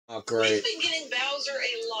Oh, great. We've been getting Bowser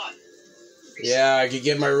a lot. Yeah, I could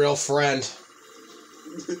get my real friend.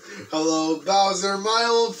 Hello, Bowser, my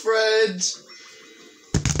old friend.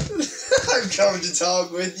 I'm coming to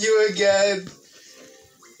talk with you again.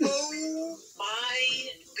 Oh my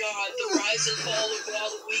god, the rise and fall of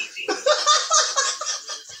Waluigi.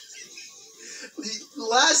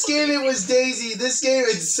 Last game it was Daisy, this game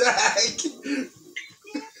it's Zack.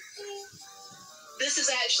 This is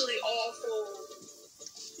actually awful.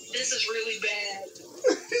 This is really bad.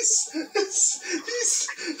 He's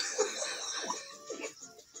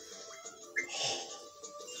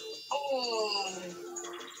Oh.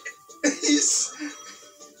 He's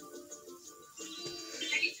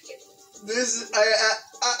this I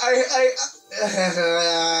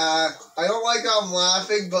don't like how I'm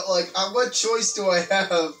laughing, but like, what choice do I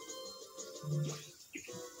have?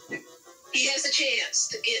 He has a chance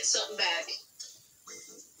to get something back.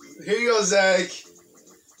 Here you go, Zach.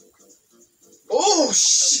 Oh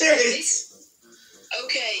shit!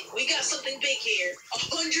 Okay, we got something big here.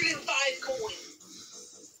 105 coins.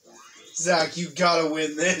 Zach, you gotta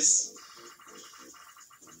win this.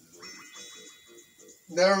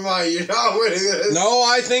 Never mind, you're not winning this. No,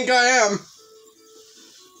 I think I am.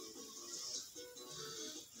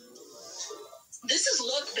 This is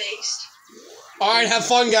luck based. Alright, have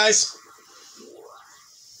fun, guys.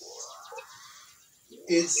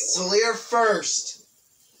 It's Salier first.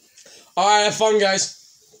 Alright, have fun, guys.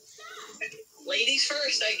 Ladies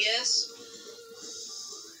first, I guess.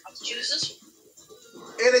 I'll choose this one.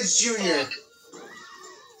 And it's Junior.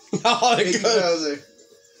 Oh, Thank you, good. Bowser.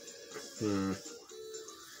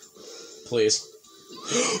 Please.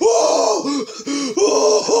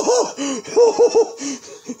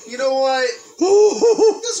 You know what?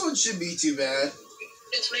 This one should be too bad.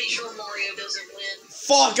 Just make sure Mario doesn't win.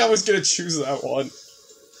 Fuck, I was gonna choose that one.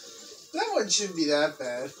 That one shouldn't be that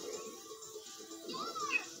bad.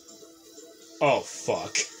 Oh,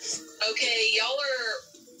 fuck. Okay, y'all are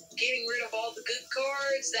getting rid of all the good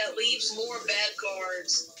cards. That leaves more bad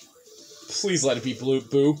cards. Please let it be Blue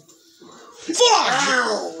Boo. Fuck!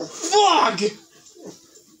 Ow. Fuck!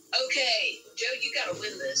 Okay, Joe, you gotta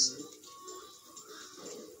win this.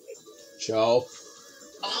 Joe.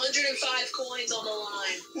 105 coins on the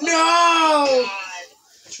line. No! Oh, God.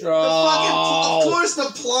 Joe. Of course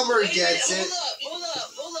the plumber Wait a gets minute, it. Hold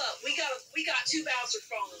up. We got two Bowser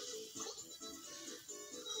phones.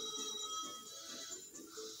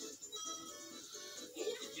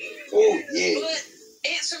 Oh, yeah. But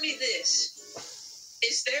answer me this.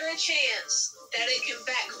 Is there a chance that it can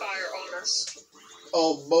backfire on us?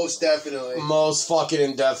 Oh, most definitely. Most fucking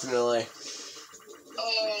indefinitely.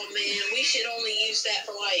 Oh man, we should only use that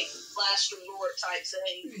for like last resort type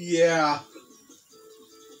thing. Yeah.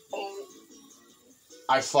 Oh,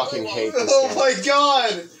 I fucking hate this Oh game. my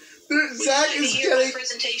god! would Zach you like is to hear my getting...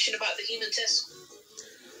 presentation about the human test?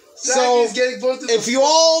 Zach So, is getting both of if you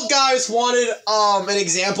all guys wanted an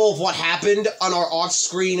example of what happened on our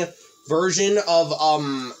off-screen version of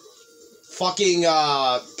fucking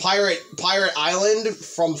Pirate Island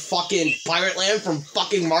from fucking Pirate Land from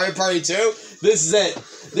fucking Mario Party 2, this is it.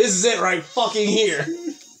 This is it right fucking here.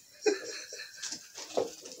 Hello,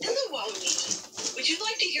 Waluigi. Would you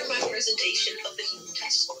like to hear my presentation of the human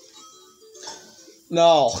test?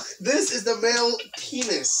 No. This is the male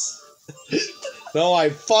penis. No, I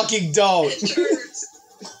fucking don't. It turns.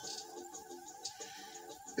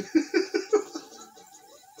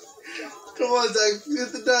 Come on, Zach,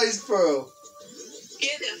 get the dice, bro.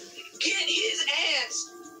 Get him. Get his ass.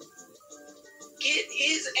 Get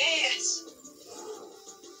his ass.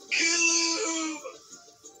 Kill him.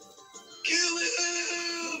 Kill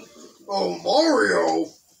him. Oh, Mario!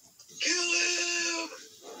 Kill him.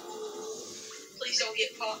 Please don't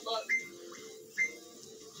get potluck.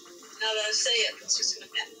 Now that I say it, it's just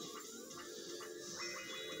gonna happen.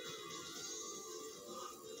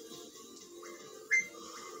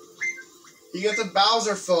 You got the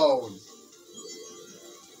Bowser phone.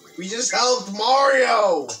 We just helped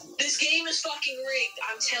Mario! This game is fucking rigged,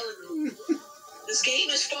 I'm telling you. This game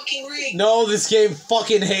is fucking rigged. No, this game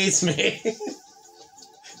fucking hates me.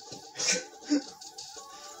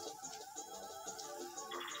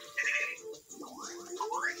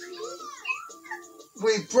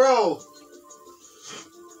 Wait, bro!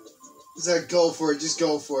 Zach, go for it. Just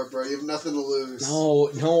go for it, bro. You have nothing to lose.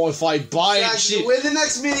 No, if I buy Zach, it, she... win the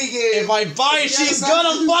next minigame! If I buy it, she's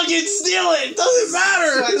gonna fucking steal it! It doesn't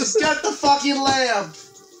matter! Zach, just get the fucking lamp!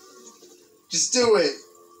 Just do it.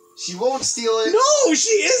 She won't steal it. No, she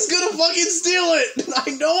is gonna fucking steal it! I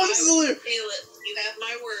know I'm Steal stealing. it. You have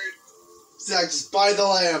my word. Zach, just buy the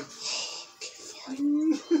lamp. Okay,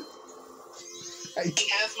 fine. You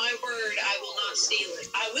have my word, I will not steal it.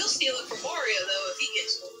 I will steal it from Mario, though, if he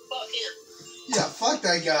gets one. Fuck him. Yeah, fuck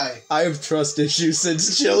that guy. I have trust issues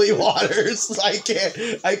since Chili Waters. I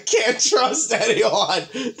can't trust anyone.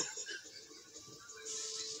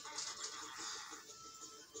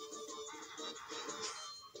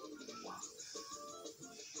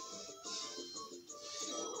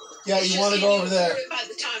 Yeah, It's you just want to can go you over there. afford it by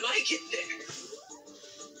the time I get there?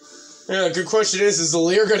 Yeah, good question is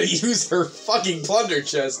Lear gonna use her fucking plunder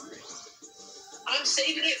chest? I'm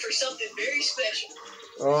saving it for something very special.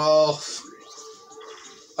 Oh.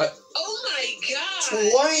 Oh my god!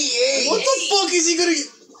 28. What the fuck is he gonna...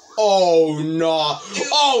 Oh, no. Dude,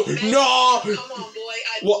 Oh, no. Come on, boy.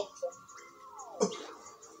 What?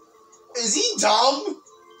 Is he dumb?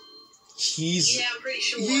 He's... Yeah, I'm pretty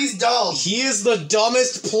sure. He's dumb. He is the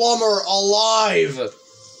dumbest plumber alive.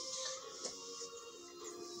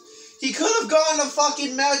 He could have gotten a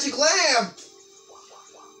fucking magic lamp.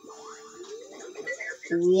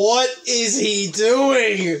 What is he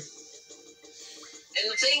doing? And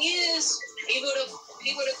the thing is, he would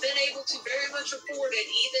have been able to very much afford it,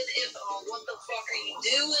 even if, oh, what the fuck are you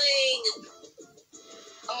doing?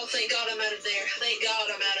 Oh, thank God I'm out of there. Thank God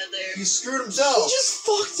I'm out of there. He screwed He himself. just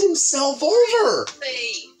fucked himself over.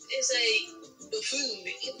 Is a buffoon.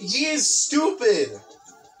 He is stupid.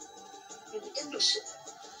 An imbecile.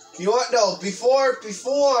 You know what? No, before.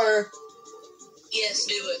 Yes,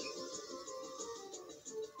 do it.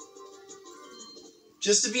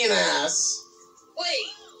 Just to be an ass. Wait,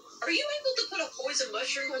 are you able to put a poison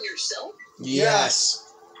mushroom on yourself?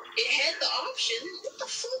 Yes. It had the option. What the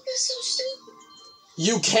fuck? That's so stupid.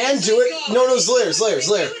 You can do it. No, Zlear. If you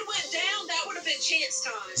had went down, that would have been chance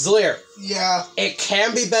time. Zlear. Yeah. It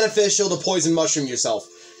can be beneficial to poison mushroom yourself.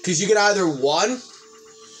 Because you can either, one,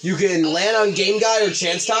 you can land on game guide or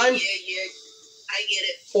chance time, Yeah. I get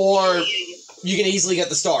it. or Yeah. you can easily get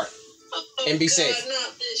the star. Oh, And be God, safe.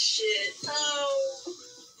 Not this shit. Oh.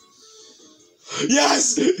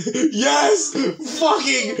 Yes! Yes!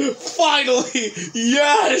 Fucking finally!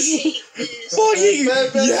 Yes! Hate this. Fucking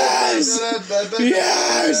yes!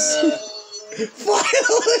 Yes! Oh.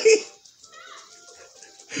 Finally!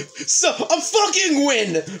 So, a fucking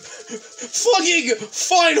win! Fucking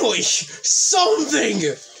finally!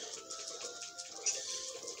 Something!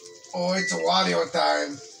 Oh, it's Wario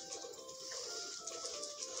time.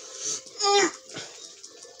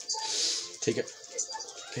 Take it.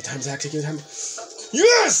 Okay, time, Zach. Take your time.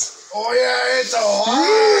 Yes! Oh yeah, it's a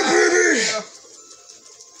Yeah, baby!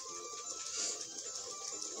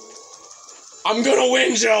 I'm gonna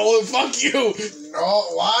win, Joe. Fuck you.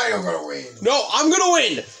 No, Wario gonna win. No, I'm gonna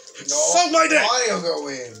win. No, Suck my dick. Wario gonna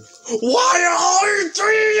win. Why are you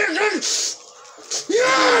doing it?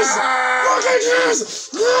 Yes! Fucking yes!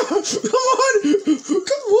 Come on!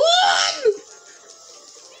 Come on!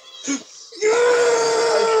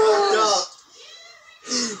 Yes!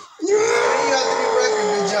 You got the new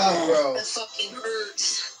record. Good job, bro. That fucking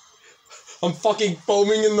hurts. I'm fucking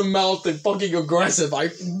foaming in the mouth and fucking aggressive. I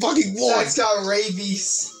fucking won. Zach's got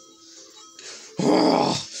rabies.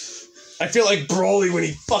 I feel like Broly when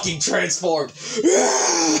he fucking transformed.